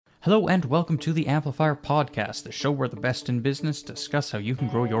Hello and welcome to the Amplifier Podcast, the show where the best in business discuss how you can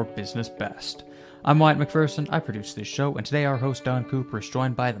grow your business best. I'm Wyatt McPherson, I produce this show, and today our host Don Cooper is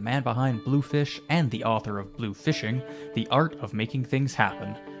joined by the man behind Bluefish and the author of Bluefishing, The Art of Making Things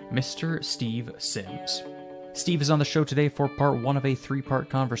Happen, Mr. Steve Sims. Steve is on the show today for part one of a three-part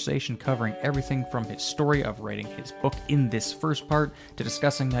conversation covering everything from his story of writing his book in this first part to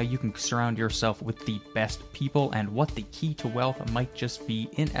discussing how you can surround yourself with the best people and what the key to wealth might just be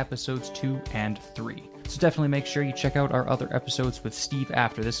in episodes 2 and 3. So definitely make sure you check out our other episodes with Steve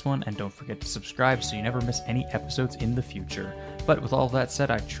after this one, and don't forget to subscribe so you never miss any episodes in the future. But with all that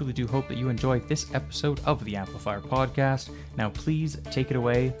said, I truly do hope that you enjoyed this episode of the Amplifier Podcast. Now please take it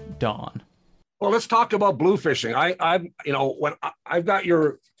away, Don. Well, let's talk about bluefishing. I've got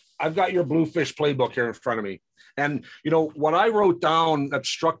your bluefish playbook here in front of me, and what I wrote down that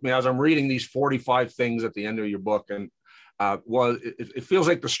struck me as I'm reading these 45 things at the end of your book, and it feels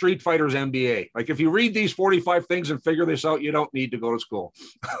like the Street Fighter's MBA. Like if you read these 45 things and figure this out, you don't need to go to school.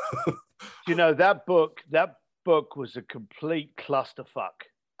 That book was a complete clusterfuck.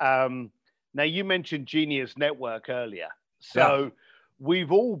 Now you mentioned Genius Network earlier, so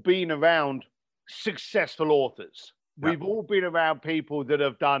we've all been around successful authors. We've all been around people that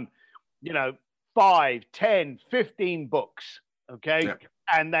have done 5, 10, 15 books, okay?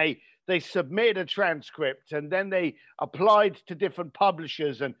 And they submitted a transcript, and then they applied to different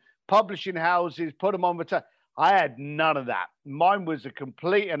publishers and publishing houses, put them on return. I had none of that. Mine was a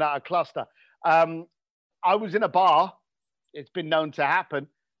complete and utter cluster. I was in a bar. It's been known to happen.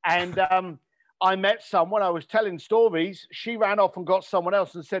 And I met someone. I was telling stories. She ran off and got someone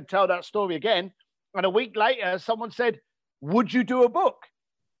else and said, tell that story again. And a week later, someone said, would you do a book?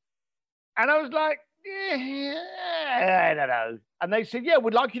 And I was like, I don't know. And they said, yeah,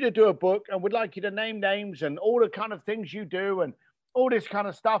 we'd like you to do a book, and we'd like you to name names and all the kind of things you do and all this kind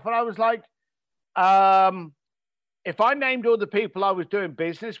of stuff. And I was like, if I named all the people I was doing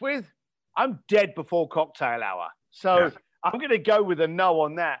business with, I'm dead before cocktail hour. So I'm going to go with a no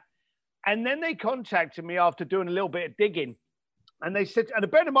on that. And then they contacted me after doing a little bit of digging. And they said,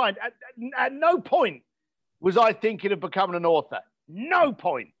 and bear in mind, at no point was I thinking of becoming an author. No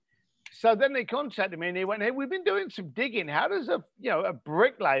point. So then they contacted me and they went, hey, we've been doing some digging. How does a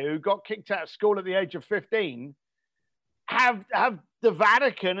bricklayer who got kicked out of school at the age of 15 have the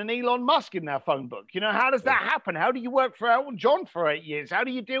Vatican and Elon Musk in their phone book? How does that happen? How do you work for Elton John for 8 years? How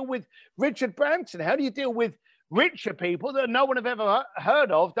do you deal with Richard Branson? How do you deal with richer people that no one have ever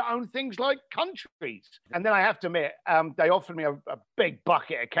heard of that own things like countries? And then I have to admit, they offered me a big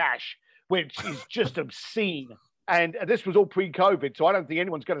bucket of cash, which is just obscene. And this was all pre-COVID, so I don't think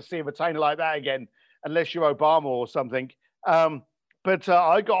anyone's going to see a retainer like that again, unless you're Obama or something. But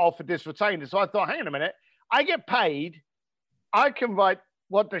I got offered this retainer, so I thought, hang on a minute, I get paid, I can write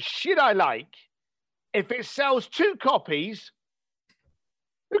what the shit I like. If it sells 2 copies,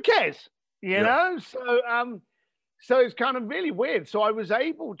 who cares? You know? So it's kind of really weird. So I was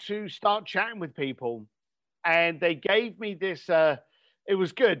able to start chatting with people, and they gave me this, it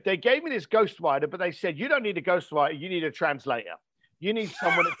was good. They gave me this ghostwriter, but they said, you don't need a ghostwriter, you need a translator. You need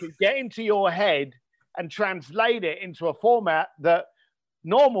someone that can get into your head and translate it into a format that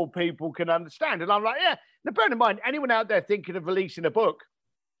normal people can understand. And I'm like, yeah. Now, bear in mind, anyone out there thinking of releasing a book,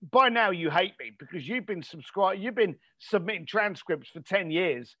 by now you hate me because you've been submitting transcripts for 10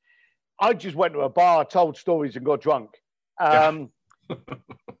 years. I just went to a bar, told stories, and got drunk. But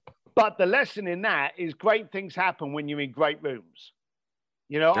the lesson in that is great things happen when you're in great rooms.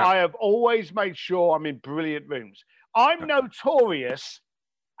 I have always made sure I'm in brilliant rooms. I'm notorious,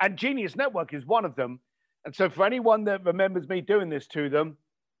 and Genius Network is one of them. And so for anyone that remembers me doing this to them,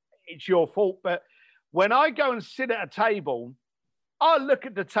 it's your fault. But when I go and sit at a table, I look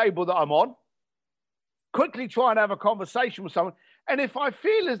at the table that I'm on, quickly try and have a conversation with someone. And if I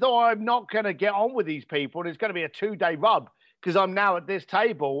feel as though I'm not going to get on with these people, and it's going to be a 2-day rub because I'm now at this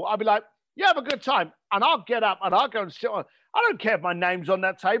table, I'll be like, yeah, have a good time. And I'll get up and I'll go and sit on. I don't care if my name's on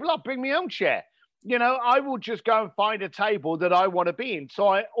that table. I'll bring my own chair. I will just go and find a table that I want to be in. So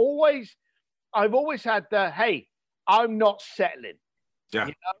I've always had hey, I'm not settling. Yeah.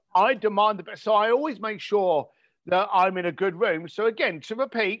 I demand the best. So I always make sure that I'm in a good room. So again, to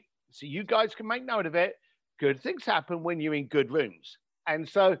repeat, so you guys can make note of it, good things happen when you're in good rooms. And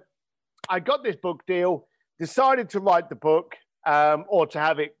so I got this book deal, decided to write the book or to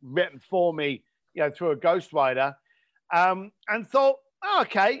have it written for me, through a ghostwriter, and thought,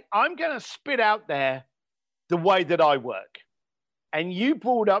 okay, I'm going to spit out there the way that I work. And you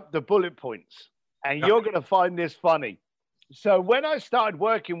brought up the bullet points, and you're going to find this funny. So when I started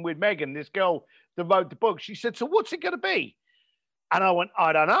working with Megan, this girl that wrote the book, she said, so what's it going to be? And I went,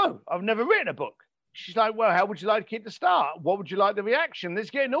 I don't know. I've never written a book. She's like, well, how would you like it to start? What would you like the reaction? This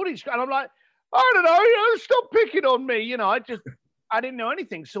getting all these. And I'm like, I don't know. Stop picking on me. I didn't know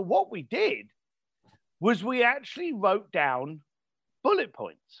anything. So what we did was we actually wrote down bullet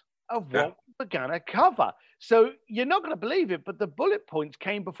points of what we're going to cover. So you're not going to believe it, but the bullet points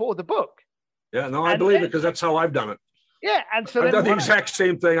came before the book. Yeah, no, I believe it because that's how I've done it. Yeah. And so I've done the exact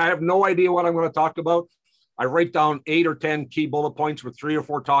same thing. I have no idea what I'm going to talk about. I write down 8 or 10 key bullet points with 3 or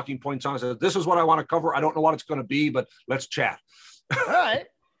 4 talking points on it. I said, this is what I want to cover. I don't know what it's going to be, but let's chat. All right.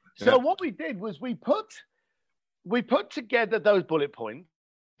 So what we did was we put together those bullet points,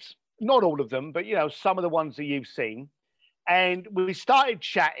 not all of them, but, some of the ones that you've seen. And we started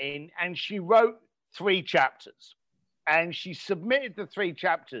chatting, and she wrote 3 chapters, and she submitted the 3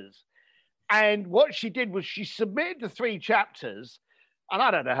 chapters. And what she did was she submitted the 3 chapters, and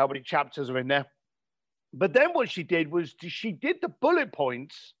I don't know how many chapters are in there. But then what she did was she did the bullet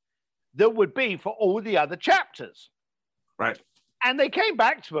points that would be for all the other chapters. Right. And they came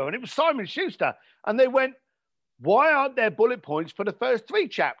back to her, and it was Simon Schuster, and they went, why aren't there bullet points for the first 3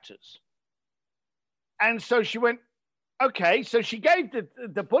 chapters? And so she went, okay. So she gave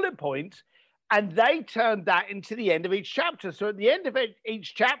the bullet points, and they turned that into the end of each chapter. So at the end of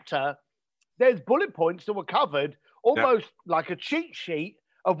each chapter, there's bullet points that were covered, almost like a cheat sheet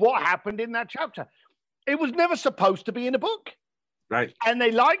of what happened in that chapter. It was never supposed to be in a book. Right. And they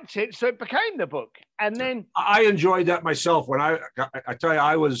liked it, so it became the book. And then I enjoyed that myself. When I tell you,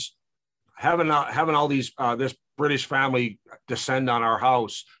 I was having all these this British family descend on our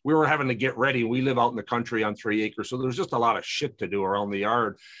house. We were having to get ready. We live out in the country on 3 acres, so there's just a lot of shit to do around the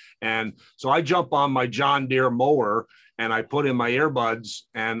yard. And so I jump on my John Deere mower and I put in my earbuds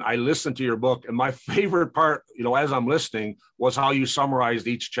and I listened to your book. And my favorite part, as I'm listening, was how you summarized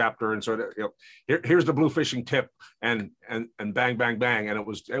each chapter. And so, here's the bluefishing tip, and bang, bang, bang. And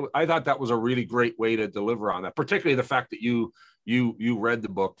I thought that was a really great way to deliver on that, particularly the fact that you read the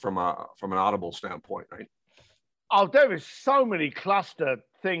book from an Audible standpoint, right? Oh, there is so many cluster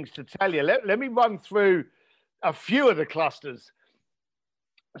things to tell you. Let me run through a few of the clusters.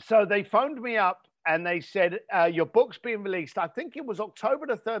 So they phoned me up and they said, your book's being released. I think it was October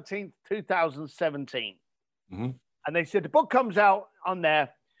the 13th, 2017. Mm-hmm. And they said, the book comes out on there.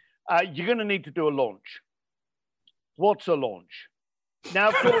 You're going to need to do a launch. What's a launch? Now,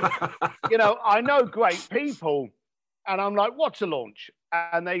 of course, I know great people. And I'm like, what's a launch?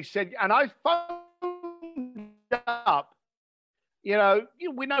 And they said, and I phoned up,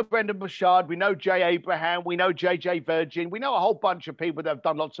 we know Brendan Bouchard, we know Jay Abraham, we know JJ Virgin, we know a whole bunch of people that have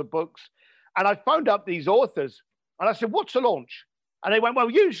done lots of books. And I phoned up these authors and I said, what's a launch? And they went, well,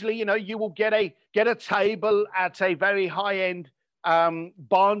 usually, you will get a table at a very high-end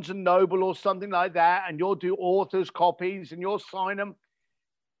Barnes and Noble or something like that, and you'll do authors' copies and you'll sign them.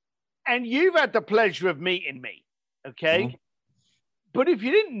 And you've had the pleasure of meeting me. Okay. Mm-hmm. But if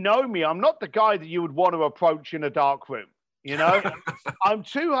you didn't know me, I'm not the guy that you would want to approach in a dark room. I'm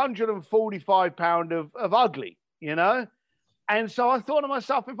 245 pounds of ugly, And so I thought to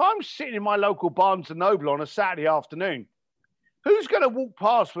myself, if I'm sitting in my local Barnes and Noble on a Saturday afternoon, who's going to walk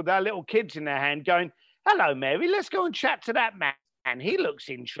past with their little kids in their hand going, hello, Mary, let's go and chat to that man. And he looks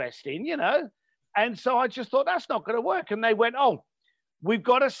interesting, And so I just thought that's not going to work. And they went, oh, we've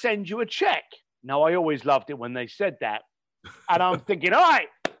got to send you a check. Now, I always loved it when they said that. And I'm thinking, all right,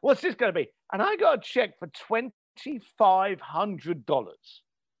 what's this going to be? And I got a check for $2,500.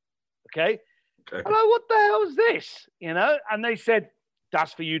 Okay. And I, what the hell is this? And they said,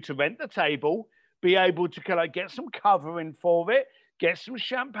 that's for you to rent the table, be able to kind of get some covering for it, get some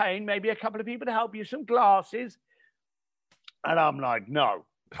champagne, maybe a couple of people to help you, some glasses. And I'm like, no,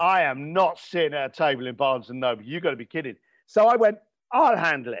 I am not sitting at a table in Barnes and Noble. You got to be kidding. So I went, I'll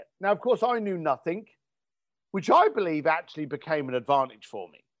handle it. Now, of course, I knew nothing, which I believe actually became an advantage for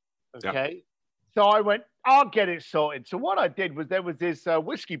me. Okay. Yeah. So I went, I'll get it sorted. So what I did was there was this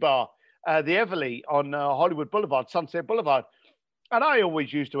whiskey bar, the Everly on Hollywood Boulevard, Sunset Boulevard. And I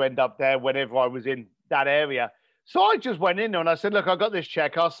always used to end up there whenever I was in that area. So I just went in there and I said, look, I got this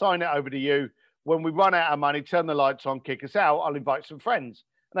check. I'll sign it over to you. When we run out of money, turn the lights on, kick us out. I'll invite some friends.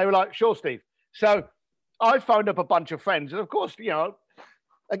 And they were like, sure, Steve. So I phoned up a bunch of friends. And of course,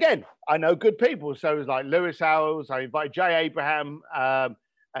 again, I know good people. So it was like Lewis Howells. I invited Jay Abraham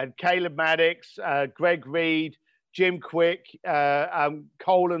and Caleb Maddox, Greg Reed, Jim Quick,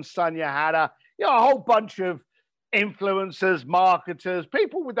 Cole and Sonia Hatter. A whole bunch of influencers, marketers,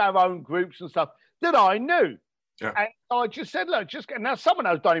 people with their own groups and stuff that I knew. Yeah. And I just said, look, now some of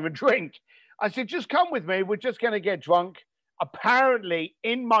those don't even drink. I said, just come with me. We're just going to get drunk. Apparently,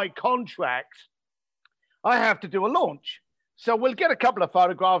 in my contract, I have to do a launch. So we'll get a couple of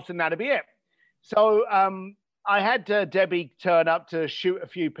photographs and that'll be it. So I had Debbie turn up to shoot a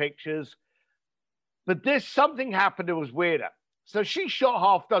few pictures, but something happened that was weirder. So she shot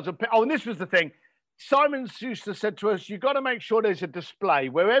half dozen. Oh, and this was the thing. Simon Schuster said to us, you got to make sure there's a display.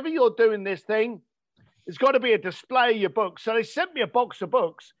 Wherever you're doing this thing, there's got to be a display of your books. So they sent me a box of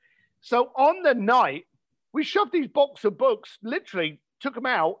books. So on the night, we shoved these box of books, literally took them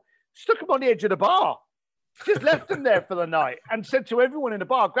out, stuck them on the edge of the bar, just left them there for the night and said to everyone in the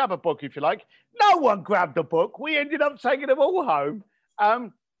bar, grab a book if you like. No one grabbed a book. We ended up taking them all home.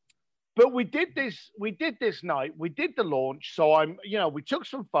 But we did this night. We did the launch. So we took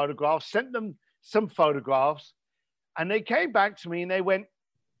some photographs, sent them some photographs, and they came back to me and they went,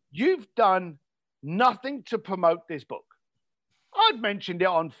 you've done nothing to promote this book. I'd mentioned it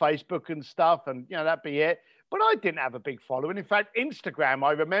on Facebook and stuff, and that'd be it. But I didn't have a big following. In fact, Instagram,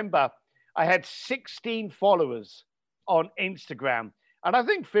 I remember I had 16 followers on Instagram, and I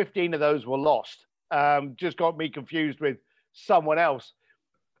think 15 of those were lost. Just got me confused with someone else.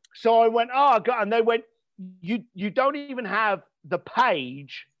 So I went, oh God, and they went, you don't even have the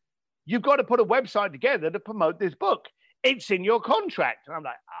page. You've got to put a website together to promote this book. It's in your contract. And I'm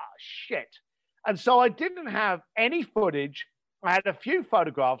like, ah, shit. And so I didn't have any footage. I had a few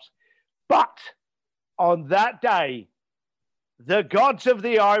photographs, but on that day, the gods of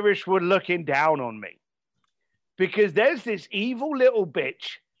the Irish were looking down on me because there's this evil little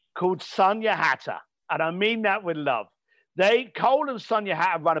bitch called Sonia Hatter. And I mean that with love. Cole and Sonia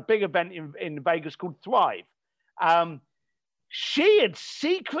Hatter run a big event in Vegas called Thrive. She had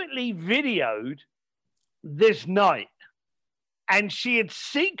secretly videoed this night, and she had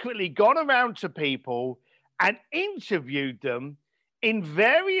secretly gone around to people and interviewed them in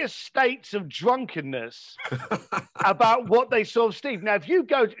various states of drunkenness about what they saw of Steve. Now, if you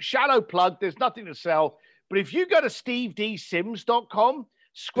go to shallow plug, there's nothing to sell. But if you go to stevedsims.com,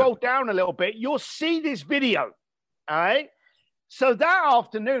 scroll down a little bit, you'll see this video. All right. So that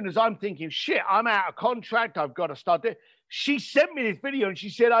afternoon, as I'm thinking, shit, I'm out of contract. I've got to start this. She sent me this video and she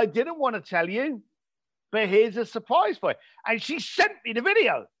said, I didn't want to tell you, but here's a surprise for you. And she sent me the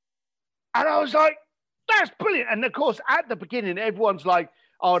video. And I was like, that's brilliant. And of course, at the beginning, everyone's like,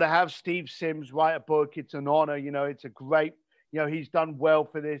 oh, to have Steve Sims write a book, it's an honor. It's a great, he's done well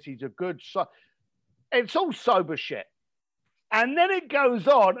for this. He's a good, it's all sober shit. And then it goes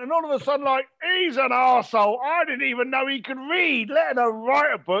on, and all of a sudden, like, he's an arsehole. I didn't even know he could read, let alone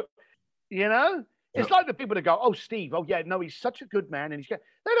write a book. It's like the people that go, oh, Steve, oh, yeah, no, he's such a good man. And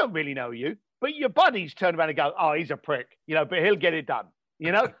they don't really know you. But your buddies turn around and go, oh, he's a prick, but he'll get it done.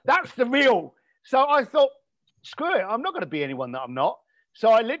 That's the real. So I thought, screw it. I'm not going to be anyone that I'm not. So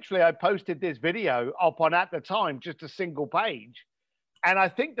I posted this video up on, at the time, just a single page. And I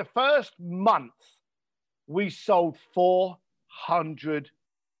think the first month we sold 400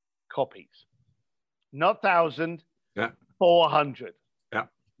 copies, not 1,000, 400. Yeah.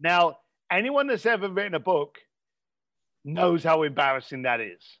 Now, anyone that's ever written a book knows how embarrassing that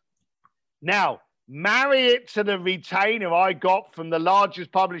is. Now, marry it to the retainer I got from the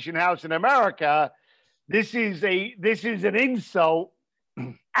largest publishing house in America. This is an insult,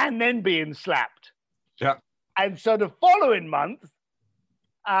 and then being slapped. Yeah. And so the following month,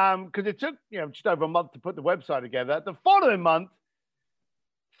 because it took just over a month to put the website together, the following month,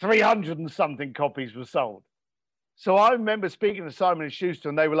 300 and something copies were sold. So I remember speaking to Simon and Schuster,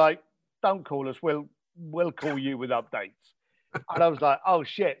 and they were like, "Don't call us. We'll call you with updates." And I was like, "Oh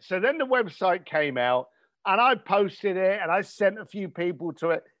shit!" So then the website came out, and I posted it, and I sent a few people to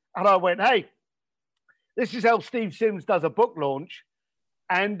it, and I went, "Hey, this is how Steve Sims does a book launch."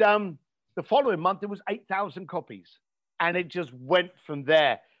 And the following month, it was 8,000 copies, and it just went from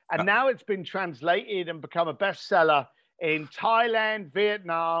there. And now it's been translated and become a bestseller in Thailand,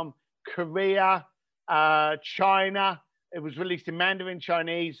 Vietnam, Korea, China. It was released in Mandarin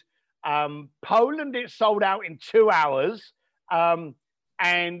Chinese. Poland, it sold out in 2 hours.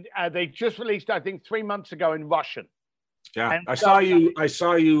 And they just released, I think, 3 months ago in Russian. Yeah, and I saw you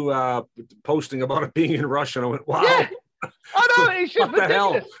posting about it being in Russian. I went, wow. Yeah. I know, it's just what ridiculous. The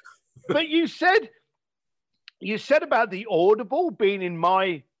hell? But you said about the Audible being in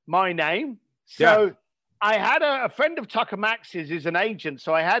my name. So yeah. I had a friend of Tucker Max's is an agent.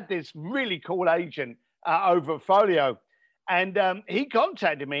 So I had this really cool agent over at Folio. And he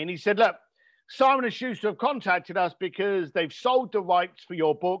contacted me and he said, look, Simon & Schuster have contacted us because they've sold the rights for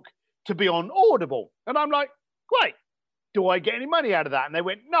your book to be on Audible. And I'm like, great. Do I get any money out of that? And they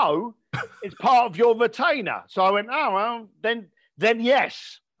went, no, it's part of your retainer. So I went, oh, well, then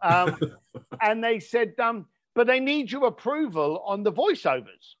yes. And they said, but they need your approval on the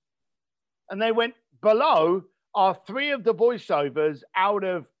voiceovers. And they went, below are 3 of the voiceovers out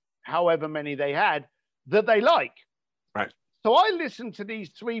of however many they had that they like. Right. So I listened to these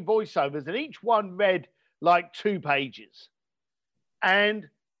 3 voiceovers, and each one read like 2 pages. And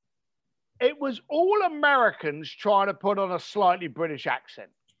it was all Americans trying to put on a slightly British accent.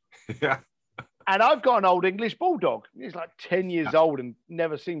 Yeah. And I've got an old English bulldog. He's like 10 years old and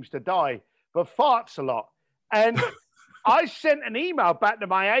never seems to die, but farts a lot. And I sent an email back to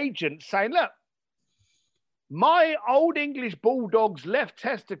my agent saying, look, my old English bulldog's left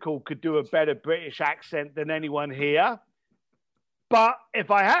testicle could do a better British accent than anyone here. But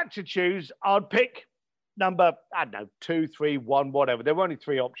if I had to choose, I'd pick number, I don't know, 2, 3, 1, whatever. There were only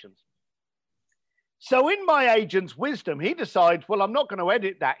 3 options. So in my agent's wisdom, he decides, well, I'm not going to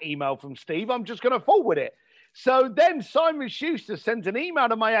edit that email from Steve. I'm just going to forward it. So then Simon Schuster sends an email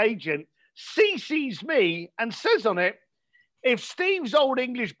to my agent, CCs me, and says on it, if Steve's old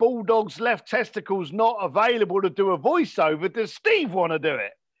English bulldog's left testicle's not available to do a voiceover, does Steve want to do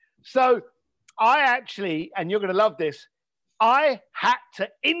it? So I actually, and you're going to love this, I had to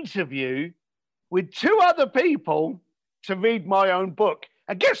interview with 2 other people to read my own book.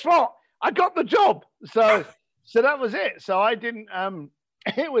 And guess what? I got the job. So that was it. So I didn't,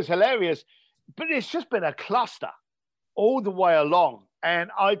 it was hilarious, but it's just been a cluster all the way along. And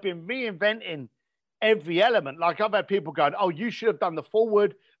I've been reinventing every element. Like I've had people going, oh, you should have done the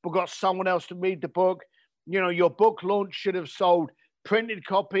forward, but got someone else to read the book. You know, your book launch should have sold printed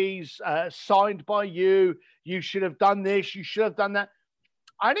copies, signed by you. You should have done this. You should have done that.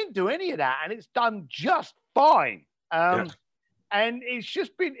 I didn't do any of that. And it's done just fine. And it's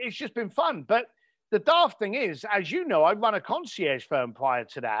just been fun. But the daft thing is, as you know, I run a concierge firm prior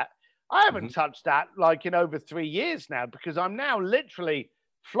to that. I haven't touched that like in over 3 years now, because I'm now literally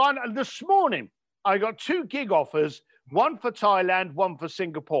flying. This morning, I got 2 gig offers, one for Thailand, one for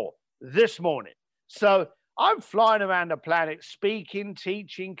Singapore this morning. So I'm flying around the planet, speaking,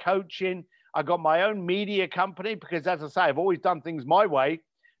 teaching, coaching. I got my own media company because, as I say, I've always done things my way.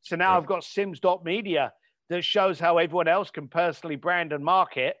 So now I've got Sims.media that shows how everyone else can personally brand and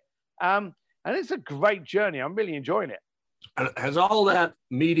market. And it's a great journey. I'm really enjoying it. And has all that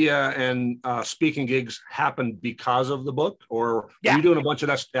media and speaking gigs happened because of the book, or were you doing a bunch of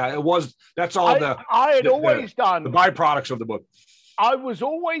that? That's all I had always done the byproducts of the book. I was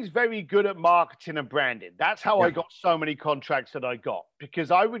always very good at marketing and branding. That's how I got so many contracts that I got,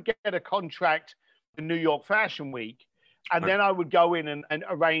 because I would get a contract in New York Fashion Week, and then I would go in and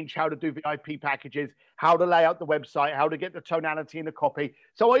arrange how to do VIP packages, how to lay out the website, how to get the tonality in the copy.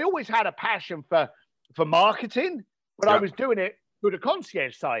 So I always had a passion for marketing, but I was doing it through the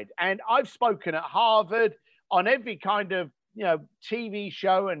concierge side. And I've spoken at Harvard on every kind of, you know, TV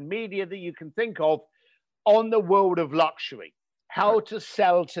show and media that you can think of on the world of luxury, how to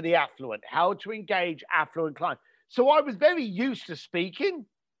sell to the affluent, how to engage affluent clients. So I was very used to speaking,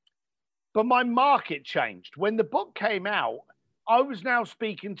 but my market changed. When the book came out, I was now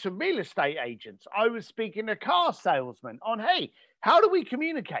speaking to real estate agents. I was speaking to car salesmen on, hey, how do we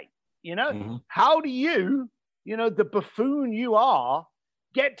communicate? You know, how do you, you know, the buffoon you are,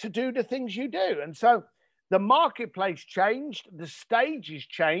 get to do the things you do? And so the marketplace changed, the stage has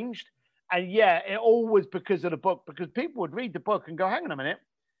changed. And yeah, it all was because of the book, because people would read the book and go, hang on a minute,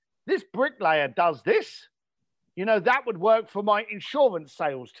 this bricklayer does this. You know, that would work for my insurance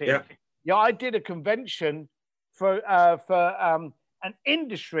sales team. Yeah, I did a convention for an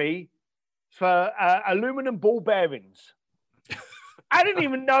industry for aluminum ball bearings. I didn't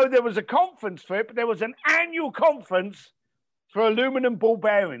even know there was a conference for it, but there was an annual conference for aluminum ball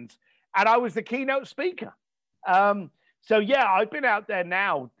bearings, and I was the keynote speaker. So yeah, I've been out there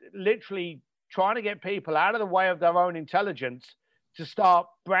now, literally trying to get people out of the way of their own intelligence to start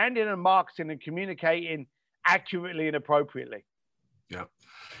branding and marketing and communicating accurately and appropriately. Yeah.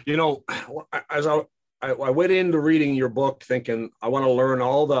 You know, as I went into reading your book thinking, I want to learn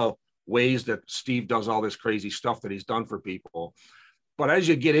all the ways that Steve does all this crazy stuff that he's done for people. But as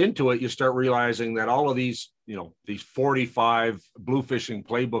you get into it, you start realizing that all of these, you know, these 45 Bluefishing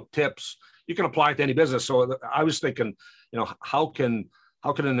playbook tips, you can apply it to any business. So I was thinking, you know, how can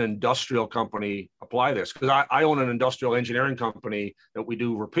an industrial company apply this? Because I own an industrial engineering company that we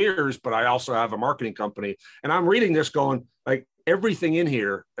do repairs, but I also have a marketing company. And I'm reading this going, like, everything in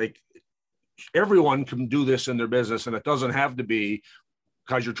here, like, everyone can do this in their business, and it doesn't have to be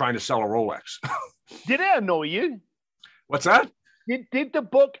because you're trying to sell a Rolex. Did it annoy you? What's that? Did the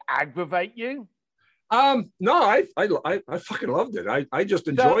book aggravate you? No, I fucking loved it. I just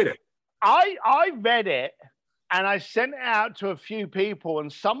enjoyed it. I read it, And I sent it out to a few people,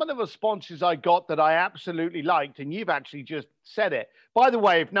 and some of the responses I got that I absolutely liked, and you've actually just said it. By the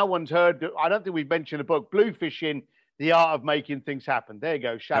way, if no one's heard, I don't think we've mentioned the book, Bluefishing, The Art of Making Things Happen. There you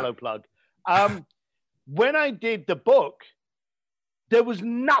go, shallow plug. When I did the book, there was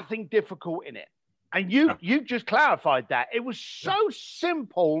nothing difficult in it. And you just clarified that. It was so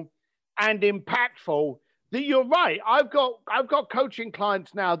simple and impactful that you're right. I've got coaching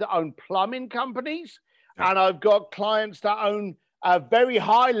clients now that own plumbing companies, and I've got clients that own a very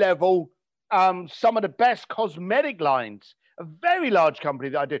high level, some of the best cosmetic lines, a very large company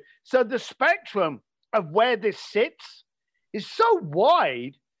that I do. So the spectrum of where this sits is so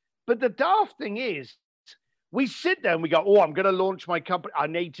wide, but the daft thing is, we sit there and we go, oh, I'm going to launch my company. I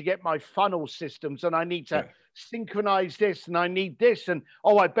need to get my funnel systems, and I need to synchronize this, and I need this. And,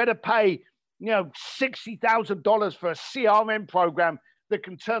 oh, I better pay, $60,000 for a CRM program that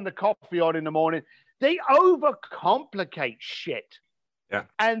can turn the coffee on in the morning. They overcomplicate shit. Yeah.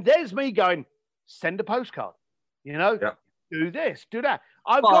 And there's me going, send a postcard, do this, do that.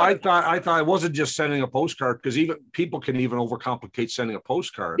 I thought it wasn't just sending a postcard, because even people can even overcomplicate sending a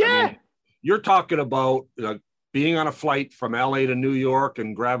postcard. Yeah. I mean, you're talking about being on a flight from LA to New York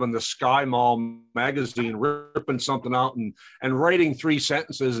and grabbing the Sky Mall magazine, ripping something out and writing 3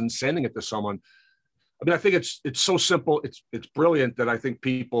 sentences and sending it to someone. I mean, I think it's so simple. It's brilliant that I think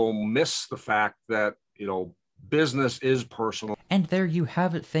people miss the fact that, business is personal. And there you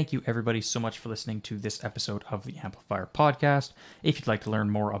have it. Thank you everybody so much for listening to this episode of the Amplifier Podcast. If you'd like to learn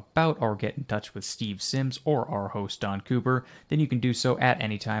more about or get in touch with Steve Sims or our host Don Cooper, then you can do so at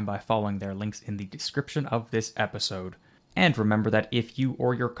any time by following their links in the description of this episode. And remember that if you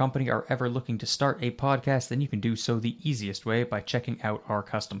or your company are ever looking to start a podcast, then you can do so the easiest way by checking out our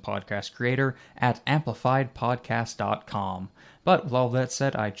custom podcast creator at amplifiedpodcast.com. But with all that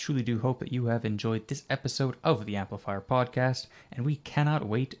said, I truly do hope that you have enjoyed this episode of the Amplifier Podcast, and we cannot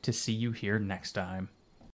wait to see you here next time.